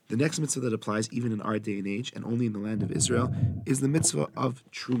The next mitzvah that applies even in our day and age, and only in the land of Israel, is the mitzvah of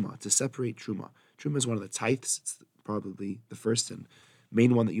Terumah, to separate Terumah. Terumah is one of the tithes. It's probably the first and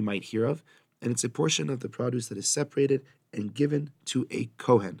main one that you might hear of, and it's a portion of the produce that is separated and given to a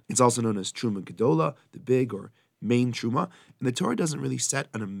Kohen. It's also known as Terumah Gedola, the big or main Terumah, and the Torah doesn't really set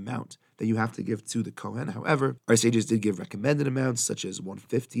an amount that you have to give to the Kohen. However, our sages did give recommended amounts, such as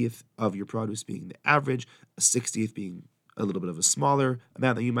 1/50th of your produce being the average, a 60th being a little bit of a smaller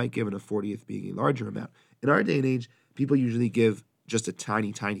amount that you might give, and a 40th being a larger amount. In our day and age, people usually give just a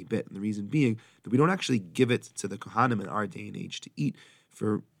tiny, tiny bit, and the reason being that we don't actually give it to the Kohanim in our day and age to eat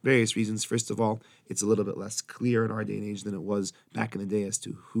for various reasons. First of all, it's a little bit less clear in our day and age than it was back in the day as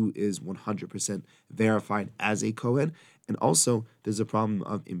to who is 100% verified as a Kohen. And also, there's a problem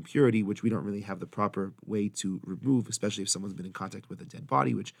of impurity, which we don't really have the proper way to remove, especially if someone's been in contact with a dead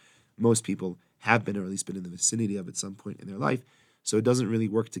body, which most people have been, or at least been in the vicinity of at some point in their life. So it doesn't really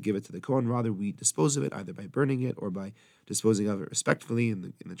work to give it to the Kohen. Rather, we dispose of it either by burning it or by disposing of it respectfully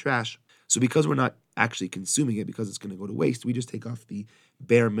in the trash. So because we're not actually consuming it, because it's going to go to waste, we just take off the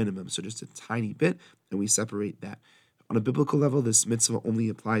bare minimum, so just a tiny bit, and we separate that. On a biblical level, this mitzvah only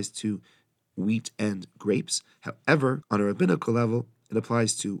applies to wheat and grapes. However, on a rabbinical level, it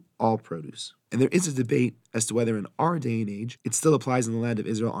applies to all produce. And there is a debate as to whether in our day and age it still applies in the land of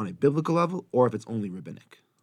Israel on a biblical level or if it's only rabbinic.